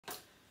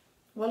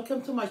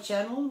Welcome to my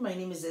channel. My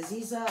name is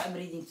Aziza. I'm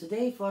reading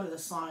today for the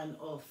sign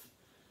of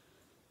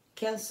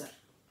Cancer,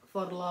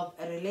 for love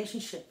and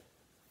relationship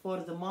for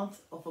the month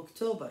of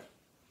October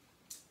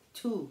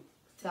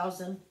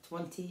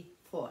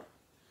 2024.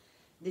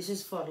 This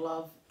is for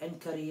love and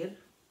career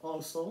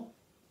also.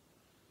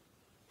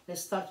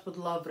 Let's start with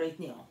love right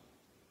now.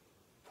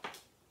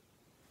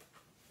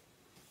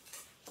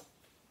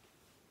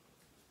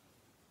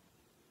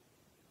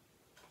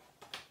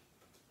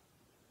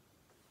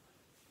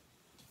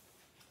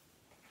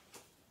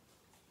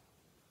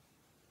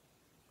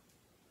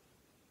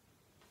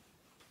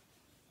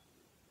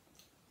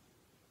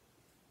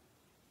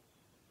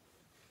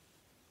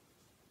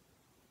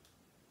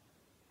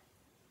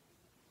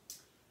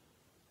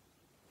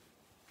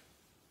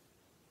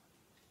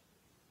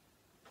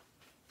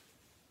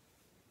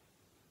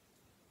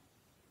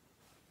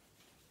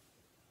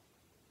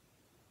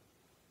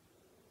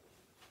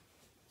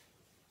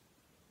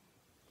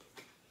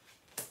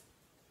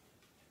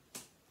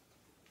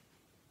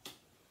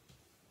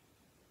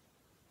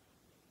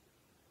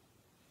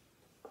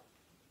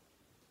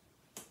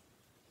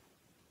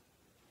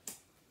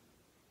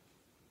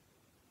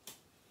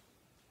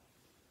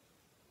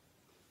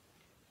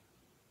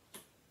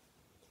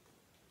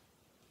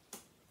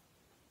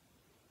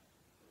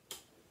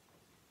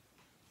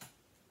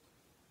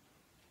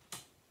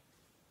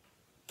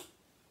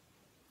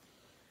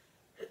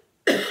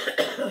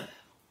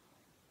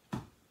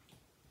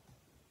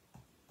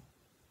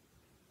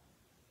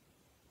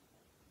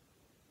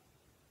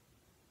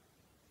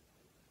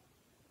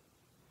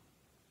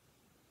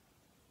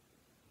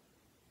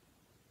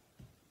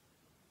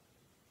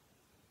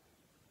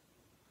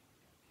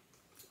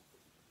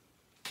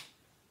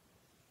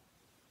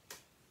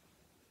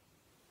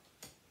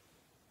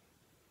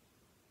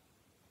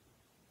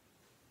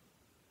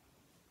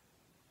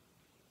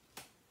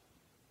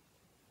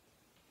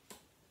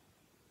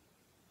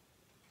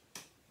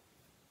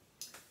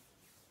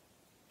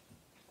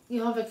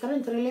 You have a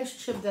current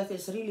relationship that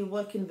is really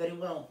working very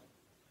well.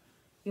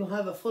 You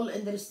have a full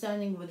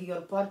understanding with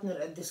your partner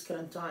at this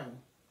current time.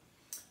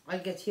 I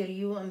get here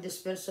you and this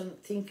person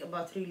think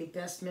about really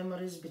past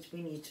memories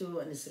between you two,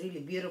 and it's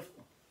really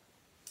beautiful.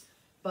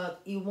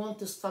 But you want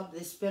to stop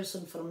this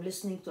person from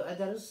listening to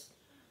others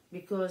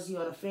because you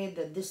are afraid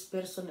that this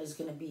person is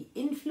going to be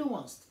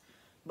influenced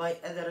by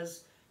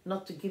others,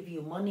 not to give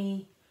you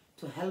money,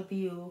 to help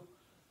you,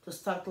 to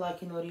start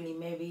really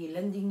maybe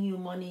lending you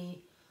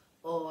money,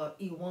 or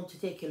you want to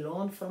take a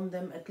loan from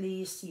them at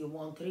least. You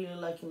want really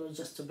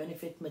just to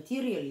benefit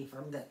materially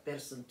from that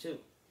person too.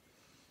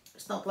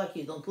 It's not like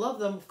you don't love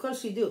them, of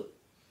course you do.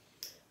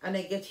 And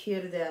I get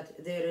here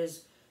that there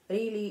is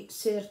really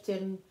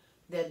certain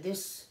that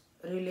this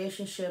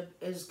relationship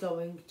is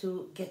going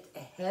to get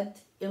ahead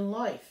in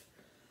life.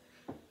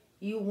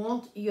 You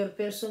want your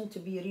person to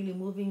be really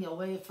moving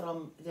away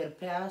from their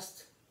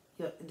past,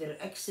 their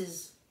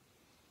exes.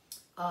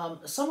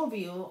 Some of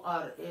you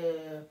are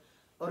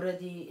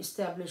already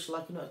established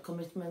a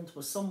commitment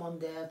with someone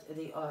that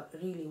they are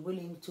really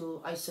willing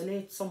to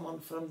isolate someone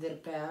from their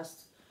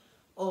past,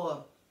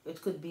 or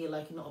it could be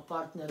a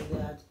partner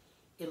that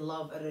in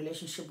love, a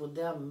relationship with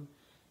them,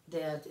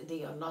 that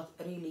they are not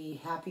really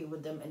happy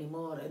with them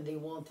anymore and they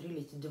want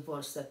really to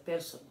divorce that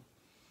person.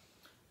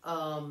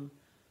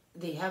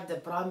 They have the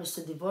promise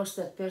to divorce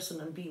that person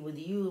and be with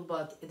you,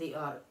 but they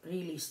are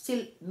really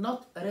still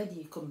not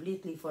ready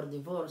completely for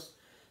divorce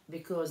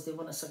because they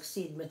want to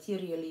succeed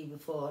materially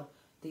before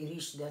they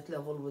reach that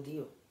level with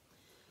you.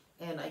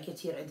 And I get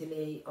here a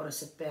delay or a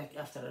setback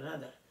after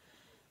another.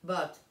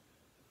 But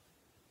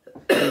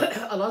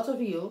a lot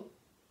of you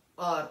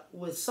are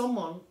with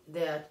someone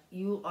that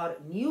you are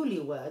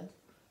newlywed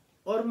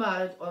or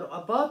married or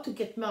about to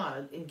get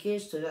married,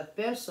 engaged to that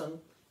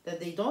person, that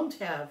they don't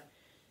have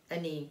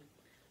any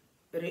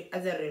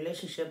other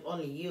relationship,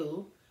 only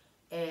you,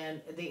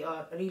 and they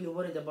are really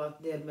worried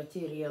about their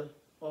material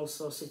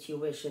also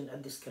situation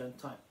at this current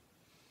time.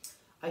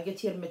 I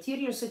get here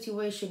material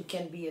situation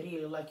can be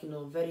really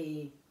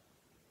very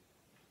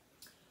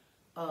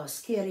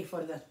scary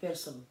for that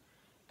person.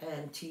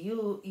 And to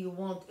you, you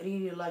want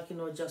really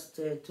just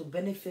to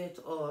benefit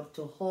or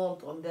to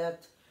hold on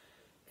that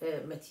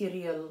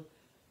material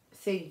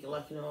thing,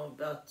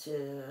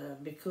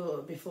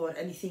 that before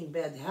anything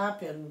bad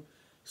happen,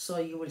 so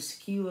you will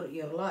secure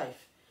your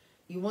life.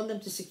 You want them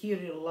to secure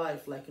your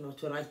life,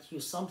 to write you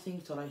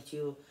something, to write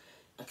you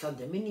a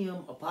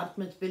condominium,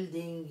 apartment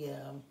building,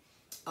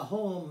 a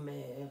home,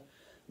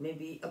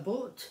 maybe a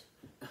boat,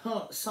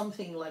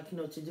 something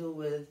to do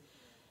with,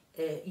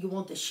 you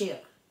want to share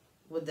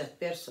with that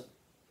person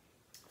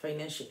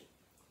financially.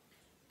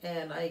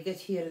 And I get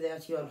here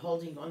that you are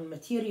holding on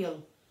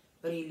material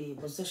really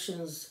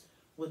possessions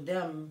with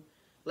them,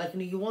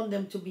 you want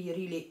them to be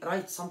really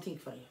write something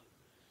for you.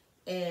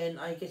 And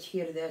I get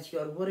here that you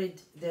are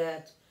worried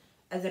that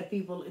other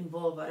people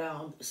involved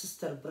around,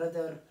 sister,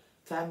 brother,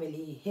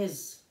 family,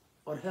 his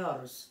or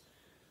hers,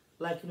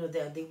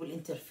 that they will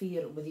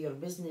interfere with your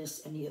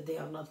business and they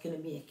are not going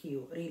to make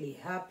you really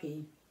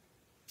happy.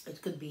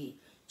 It could be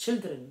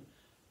children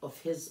of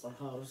his or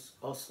hers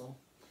also,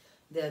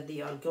 that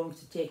they are going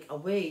to take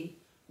away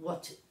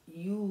what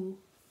you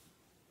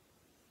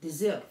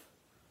deserve,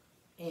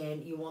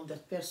 and you want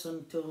that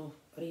person to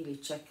really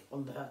check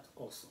on that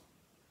also.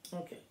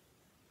 Okay.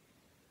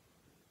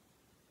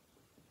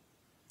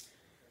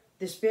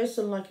 This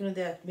person, like, you know,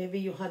 that maybe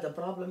you had a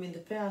problem in the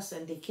past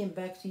and they came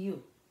back to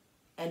you.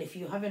 And if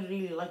you haven't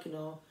really, like, you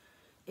know,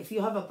 if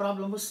you have a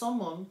problem with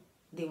someone,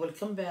 they will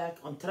come back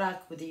on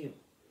track with you.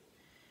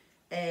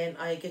 And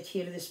I get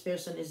here, this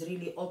person is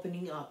really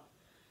opening up.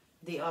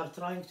 They are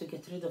trying to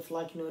get rid of,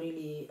 like, you know,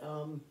 really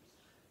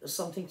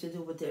something to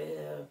do with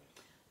the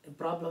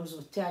problems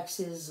with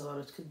taxes, or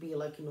it could be,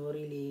 like, you know,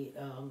 really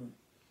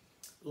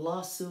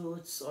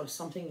lawsuits or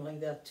something like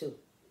that too.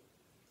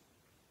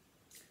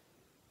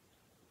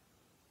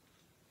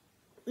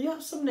 You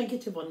have some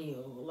negative on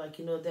you, like,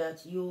 you know,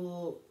 that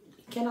you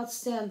cannot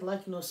stand,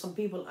 like, you know, some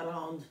people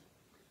around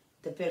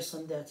the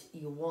person that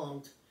you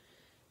want,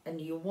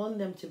 and you want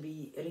them to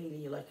be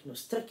really, like, you know,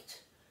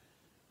 strict,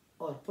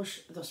 or push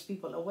those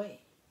people away.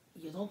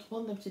 You don't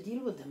want them to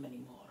deal with them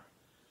anymore.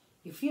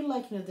 You feel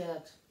like, you know,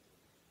 that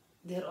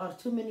there are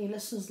too many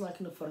lessons, like,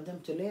 you know, for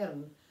them to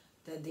learn,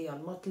 that they are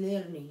not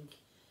learning,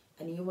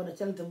 and you want to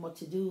tell them what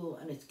to do,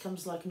 and it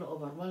comes, like, you know,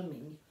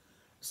 overwhelming.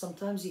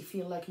 Sometimes you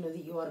feel like, you know,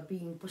 that you are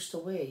being pushed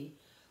away,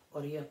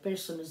 or your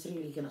person is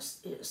really gonna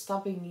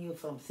stopping you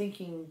from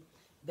thinking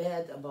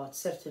bad about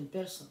certain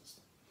persons,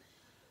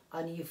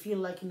 and you feel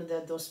like, you know,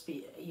 that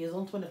you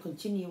don't want to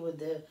continue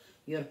with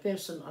your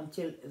person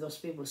until those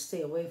people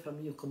stay away from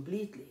you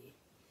completely.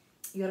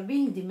 You are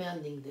being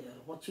demanding there.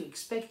 What you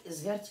expect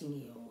is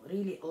hurting you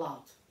really a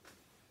lot.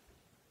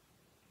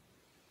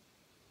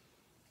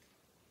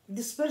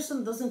 This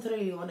person doesn't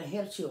really want to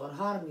hurt you or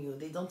harm you.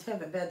 They don't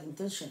have a bad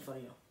intention for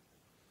you.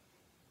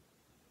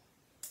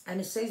 And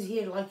it says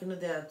here, like, you know,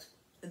 that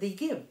they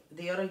give.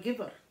 They are a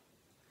giver.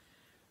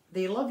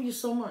 They love you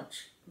so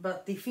much,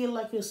 but they feel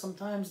like you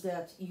sometimes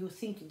that you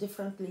think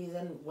differently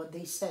than what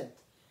they said.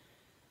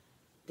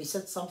 They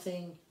said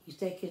something, you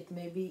take it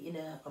maybe in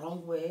a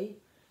wrong way,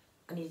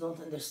 and you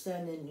don't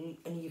understand,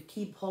 and you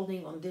keep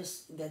holding on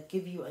this that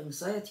give you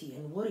anxiety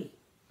and worry.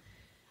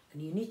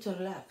 And you need to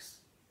relax.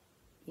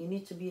 You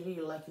need to be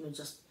really, like, you know,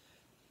 just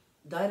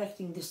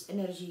directing this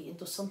energy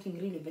into something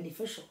really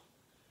beneficial.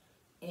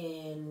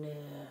 And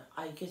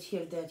I get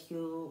here that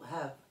you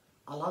have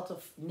a lot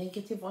of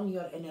negative on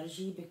your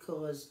energy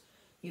because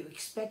you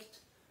expect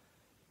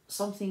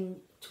something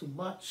too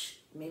much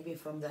maybe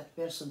from that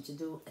person to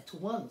do at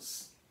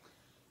once.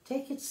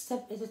 Take it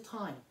step at a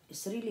time.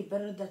 It's really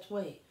better that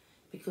way,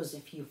 because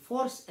if you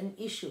force an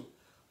issue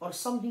or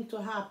something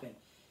to happen,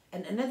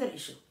 and another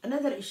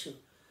issue,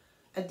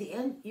 at the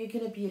end you're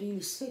gonna be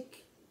really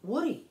sick,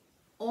 worry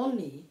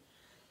only,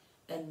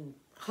 and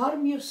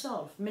harm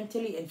yourself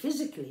mentally and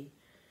physically.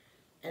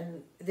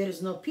 And there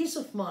is no peace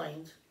of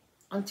mind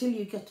until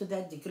you get to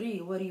that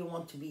degree where you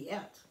want to be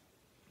at.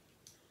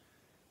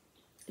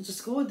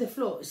 Just go with the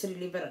flow. It's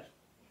really better.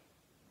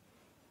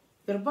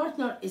 Your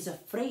partner is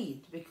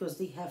afraid because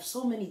they have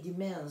so many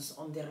demands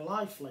on their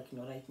life, like, you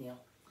know, right now.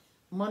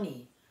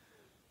 Money,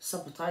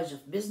 sabotage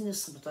of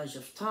business, sabotage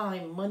of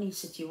time, money,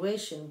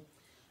 situation,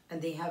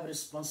 and they have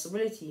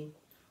responsibility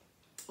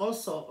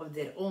also of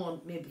their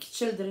own, maybe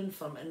children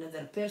from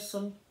another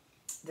person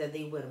that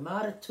they were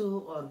married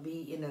to or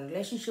be in a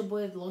relationship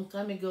with a long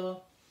time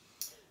ago,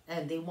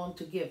 and they want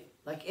to give,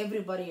 like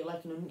everybody,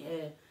 like, you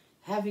know,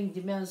 having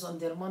demands on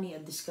their money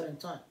at this current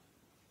time.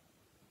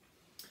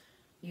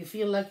 You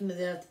feel like, you know,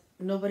 that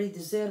nobody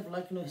deserves,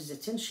 like, you know, his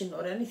attention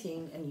or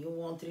anything, and you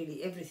want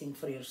really everything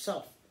for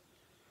yourself.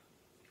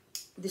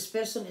 This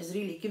person is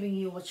really giving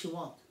you what you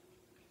want.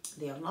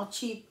 They are not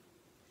cheap,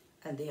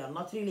 and they are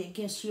not really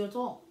against you at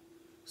all.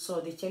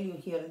 So they tell you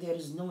here there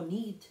is no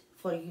need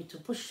for you to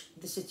push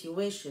the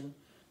situation,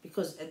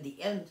 because at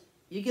the end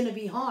you're going to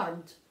be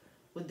harmed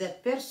with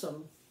that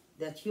person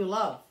that you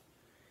love,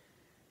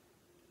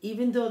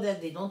 even though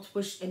that they don't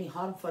push any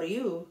harm for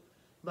you,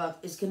 but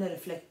it's going to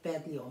reflect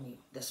badly on you.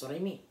 That's what I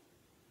mean.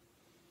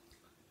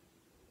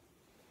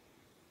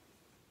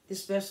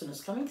 This person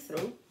is coming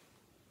through.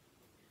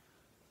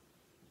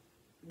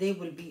 They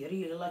will be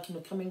really, like, you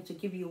know, coming to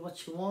give you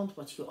what you want,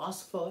 what you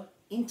ask for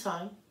in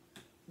time.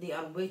 They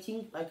are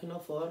waiting, like, you know,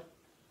 for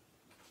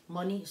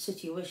money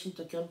situation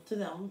to come to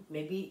them.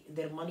 Maybe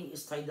their money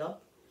is tied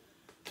up,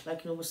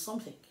 like, you know, with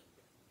something.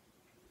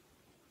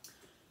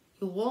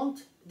 You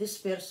want this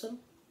person,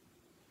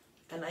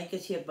 and I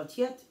get here, but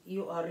yet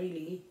you are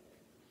really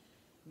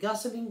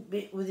gossiping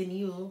within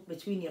you,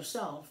 between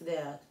yourself,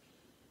 that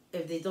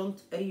if they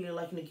don't really,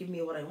 like, you know, give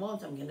me what I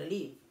want, I'm gonna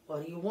leave.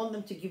 Or you want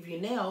them to give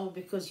you now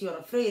because you're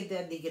afraid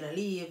that they're gonna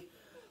leave,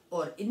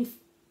 or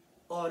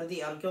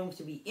they are going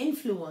to be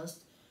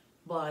influenced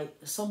by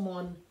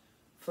someone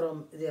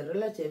from their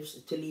relatives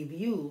to leave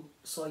you.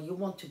 So you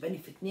want to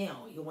benefit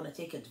now. You want to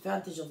take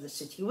advantage of the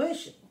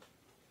situation.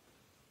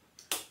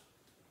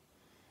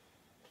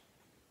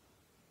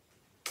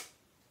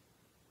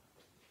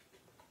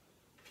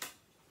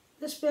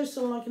 This this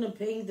person like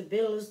paying the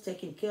bills,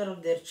 taking care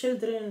of their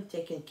children,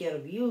 taking care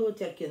of you,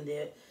 taking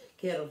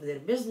care of their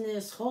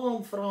business,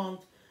 home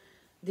front,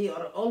 they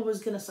are always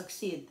gonna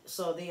succeed.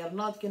 So they are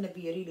not gonna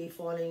be really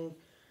falling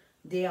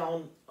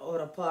down or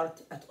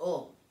apart at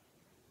all.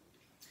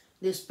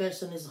 This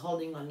person is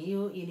holding on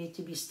you. You need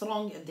to be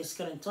strong at this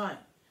current time.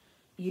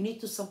 You need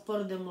to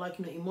support them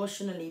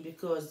emotionally,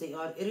 because they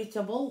are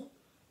irritable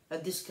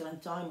at this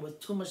current time with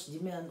too much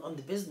demand on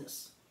the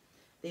business.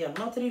 They are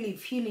not really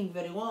feeling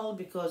very well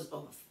because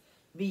of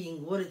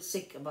being worried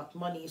sick about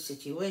money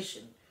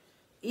situation.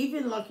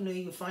 Even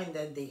you find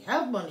that they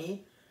have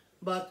money,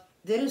 but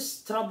there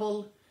is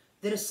trouble.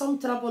 There is some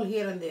trouble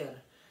here and there.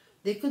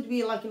 They could be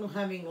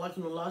having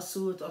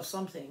lawsuit or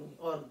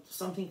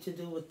something to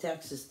do with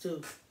taxes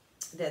too,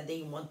 that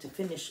they want to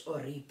finish or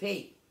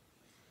repay.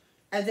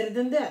 Other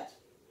than that,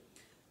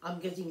 I'm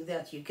getting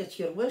that you get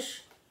your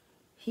wish.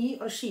 He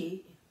or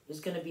she is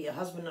going to be a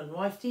husband and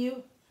wife to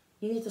you.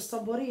 You need to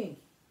stop worrying.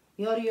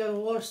 You're your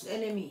worst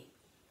enemy.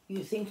 You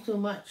think too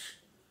much.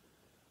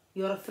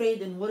 You're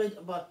afraid and worried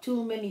about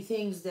too many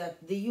things that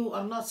you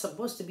are not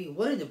supposed to be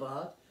worried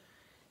about.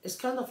 It's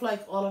kind of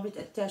like all of it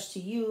attached to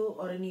you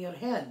or in your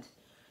head.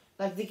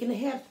 Like they're going to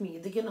hurt me,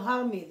 they're going to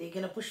harm me, they're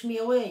going to push me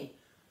away.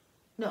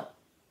 No.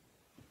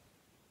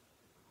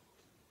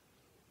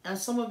 And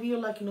some of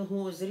you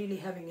who is really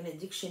having an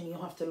addiction, you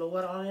have to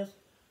lower on it.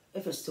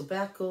 If it's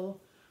tobacco,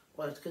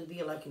 or it could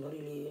be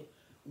really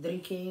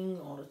drinking,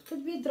 or it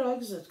could be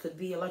drugs, it could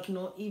be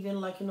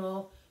even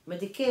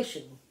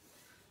medication.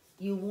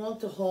 You want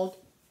to hold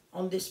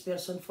on this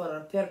person for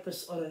a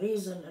purpose or a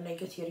reason, and I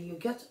get here, you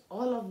get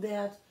all of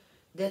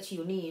that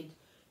you need,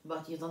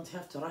 but you don't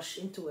have to rush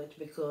into it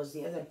because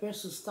the other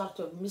person start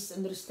to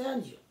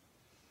misunderstand you.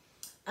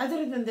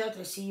 Other than that,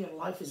 I see your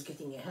life is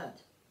getting ahead.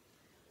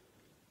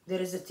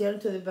 There is a turn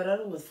to the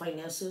better with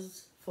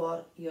finances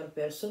for your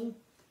person,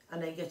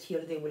 and I get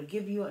here, they will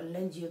give you and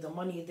lend you the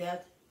money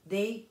that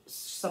they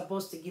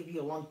supposed to give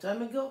you a long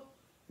time ago.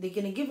 They're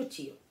going to give it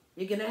to you.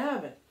 You're going to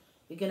have it.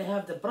 You're going to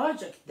have the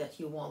project that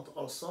you want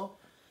also,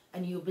 a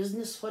new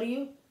business for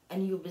you, a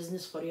new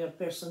business for your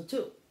person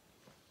too.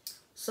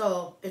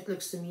 So it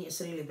looks to me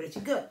it's really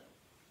pretty good.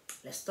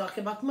 Let's talk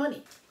about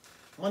money.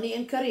 Money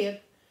and career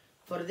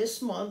for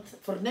this month,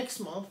 for next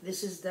month.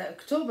 This is the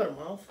October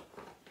month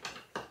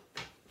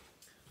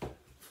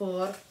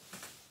for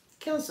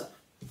Cancer.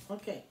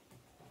 Okay.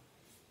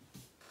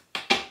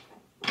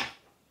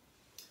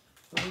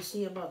 Let me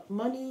see about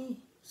money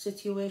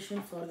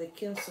situation for the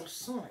Cancer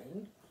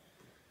sign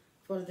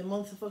for the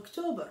month of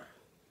October.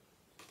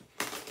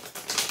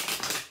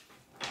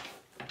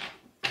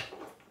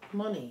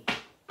 Money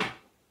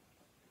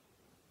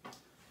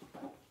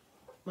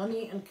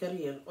and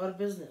career or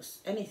business,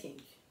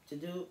 anything to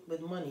do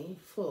with money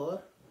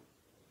for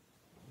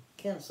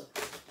Cancer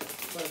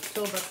for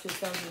October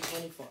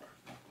 2024.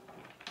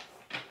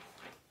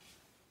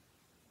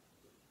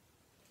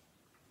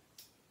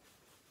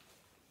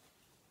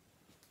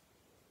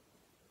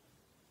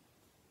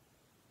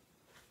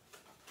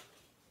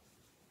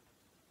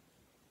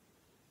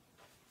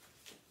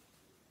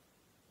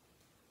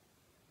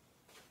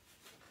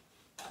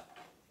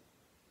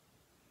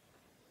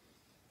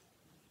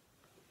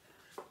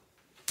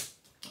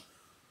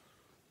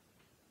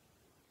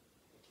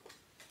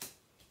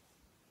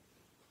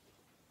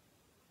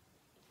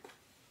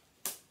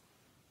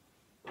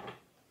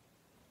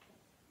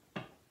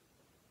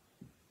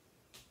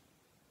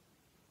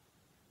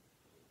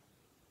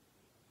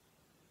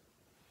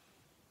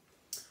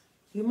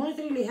 You might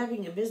really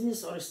having a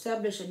business or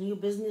establish a new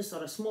business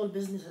or a small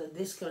business at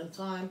this current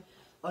time,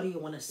 or you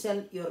want to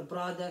sell your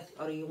product,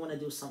 or you want to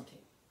do something.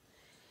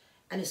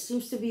 And it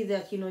seems to be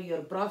that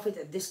your profit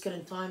at this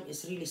current time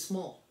is really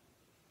small.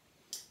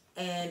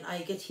 And I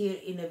get here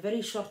in a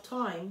very short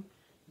time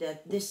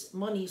that this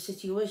money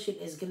situation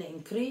is going to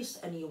increase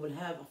and you will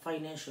have a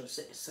financial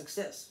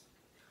success.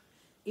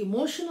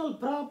 Emotional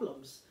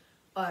problems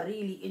are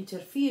really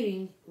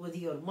interfering with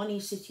your money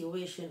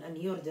situation and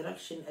your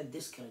direction at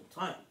this current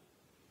time.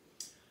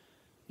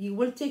 You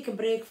will take a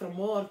break from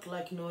work,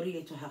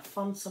 really to have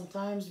fun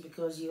sometimes,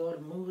 because your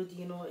mood,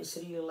 is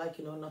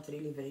really not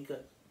really very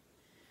good.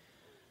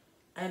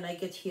 And I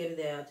get here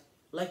that,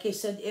 like I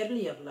said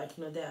earlier,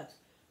 that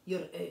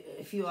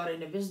if you are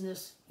in a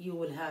business, you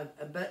will have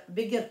a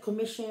bigger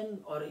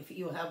commission, or if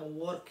you have a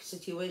work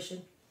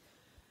situation,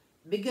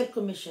 bigger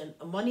commission,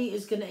 money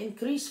is going to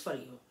increase for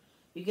you.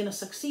 You're going to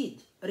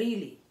succeed,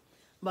 really.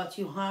 But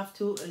you have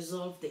to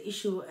resolve the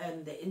issue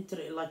and the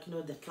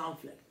the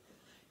conflict.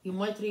 You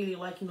might really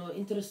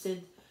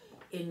interested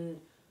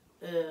in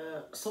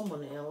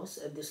someone else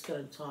at this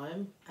current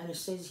time, and it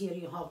says here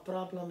you have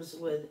problems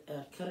with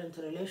a current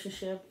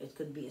relationship. It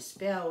could be a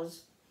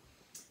spouse,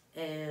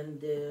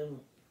 and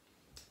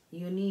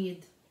you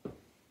need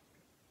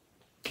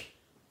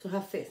to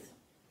have faith.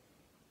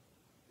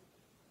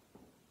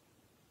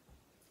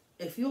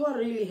 If you are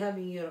really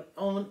having your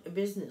own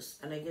business,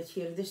 and I get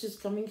here, this is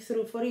coming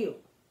through for you,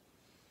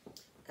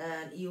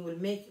 and you will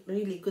make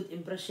really good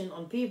impression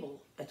on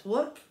people at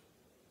work.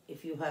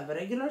 If you have a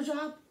regular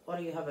job, or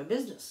you have a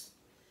business.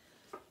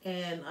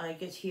 And I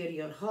get here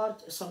your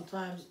heart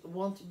sometimes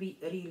won't be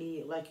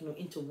really like,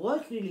 into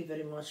work really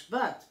very much,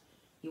 but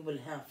you will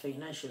have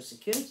financial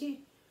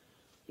security.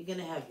 You're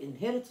gonna have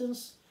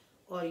inheritance,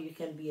 or you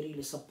can be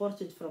really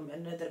supported from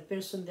another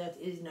person that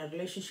is in a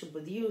relationship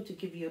with you to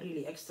give you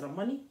really extra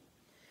money.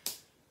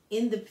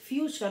 In the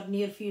future,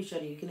 near future,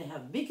 you're gonna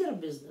have bigger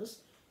business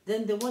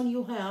than the one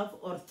you have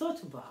or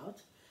thought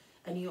about,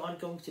 and you are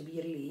going to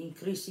be really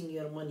increasing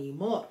your money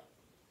more.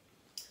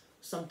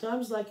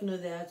 Sometimes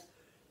that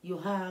you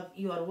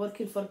are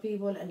working for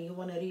people and you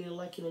want to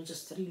really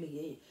just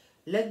really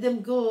let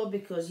them go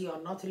because you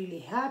are not really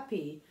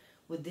happy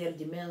with their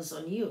demands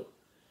on you.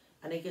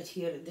 And I get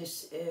here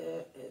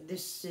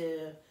this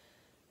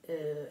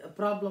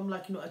problem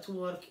at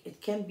work.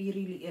 It can be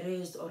really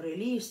erased or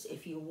released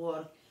if you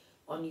work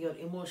on your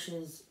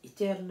emotions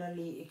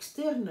eternally,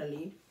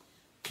 externally,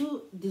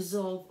 to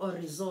dissolve or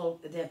resolve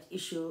that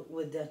issue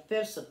with that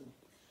person.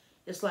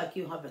 It's like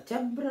you have a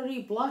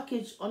temporary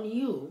blockage on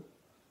you,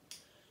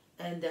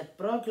 and that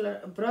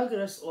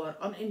progress or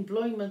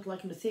unemployment,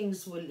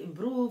 things will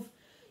improve.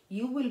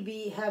 You will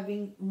be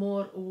having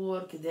more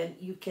work than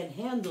you can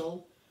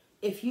handle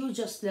if you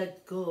just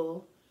let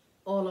go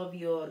all of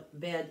your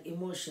bad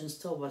emotions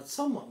towards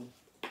someone.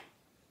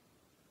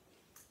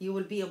 You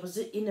will be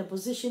in a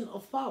position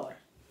of power,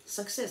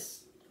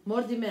 success,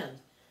 more demand.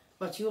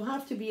 But you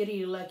have to be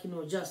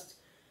really just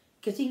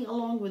getting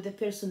along with the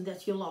person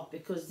that you love,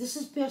 because this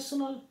is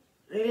personal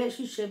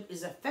relationship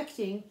is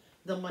affecting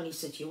the money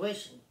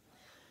situation.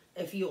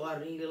 If you are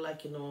really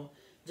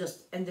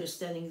just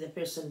understanding the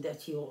person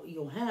that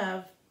you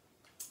have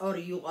or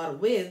you are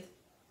with,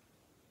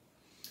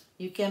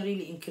 you can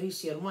really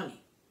increase your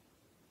money.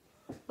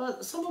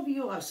 But some of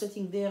you are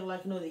sitting there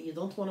that you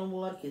don't want to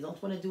work, you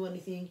don't want to do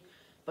anything,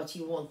 but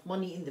you want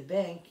money in the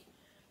bank.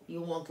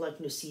 You want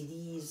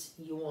CDs,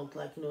 you want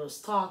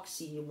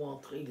stocks, you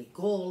want really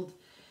gold,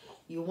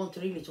 you want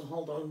really to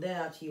hold on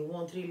that, you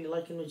want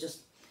really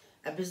just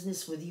a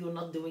business with you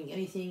not doing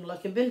anything,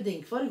 like a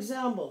building, for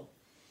example,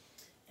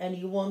 and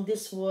you want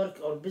this work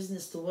or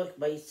business to work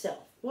by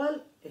itself.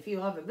 Well, if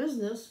you have a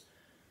business,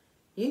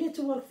 you need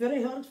to work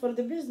very hard for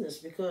the business,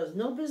 because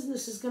no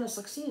business is going to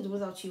succeed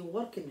without you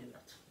working in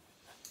it.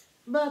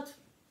 But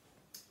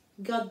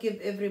God give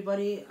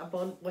everybody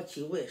upon what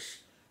you wish.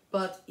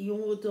 But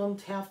you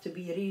don't have to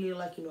be really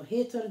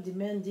hater,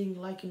 demanding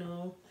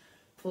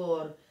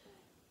for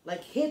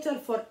hater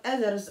for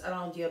others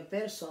around your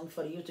person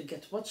for you to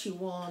get what you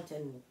want.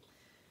 And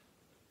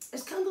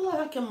it's kind of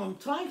like I'm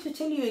trying to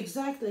tell you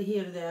exactly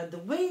here that the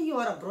way you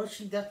are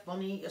approaching that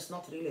money is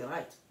not really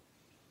right.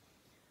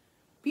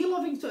 Be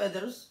loving to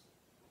others,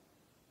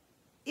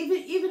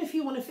 even if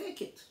you want to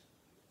fake it.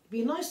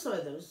 Be nice to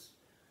others,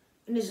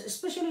 and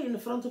especially in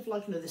front of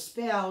the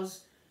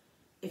spouse,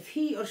 if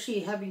he or she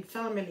having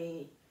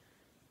family,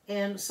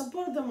 and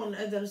support them on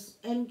others,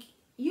 and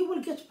you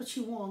will get what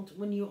you want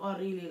when you are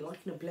really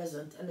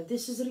pleasant, and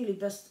this is really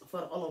best for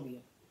all of you.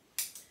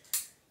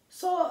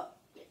 So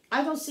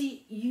I don't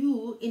see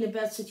you in a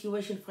bad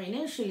situation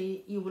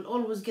financially. You will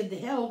always get the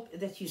help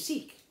that you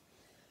seek,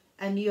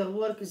 and your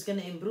work is going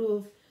to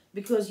improve,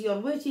 because you are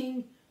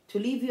waiting to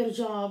leave your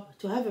job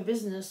to have a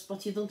business,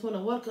 but you don't want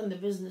to work on the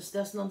business.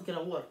 That's not going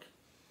to work.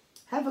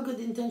 Have a good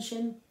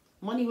intention.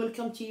 Money will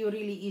come to you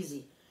really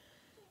easy.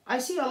 I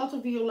see a lot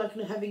of you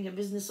having a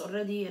business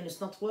already and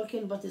it's not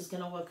working, but it's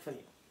going to work for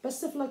you.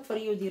 Best of luck for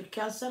you, dear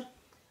Cancer.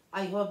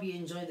 I hope you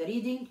enjoy the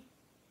reading.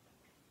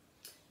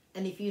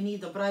 And if you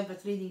need a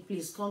private reading,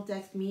 please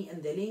contact me,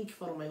 and the link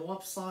for my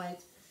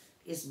website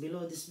is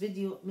below this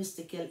video,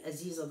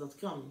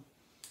 mysticalaziza.com.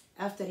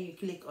 After you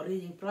click on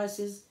reading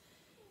prices,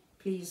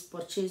 please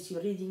purchase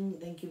your reading,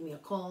 then give me a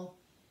call,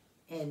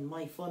 and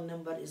my phone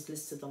number is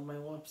listed on my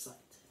website.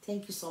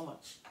 Thank you so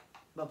much.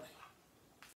 Bye-bye.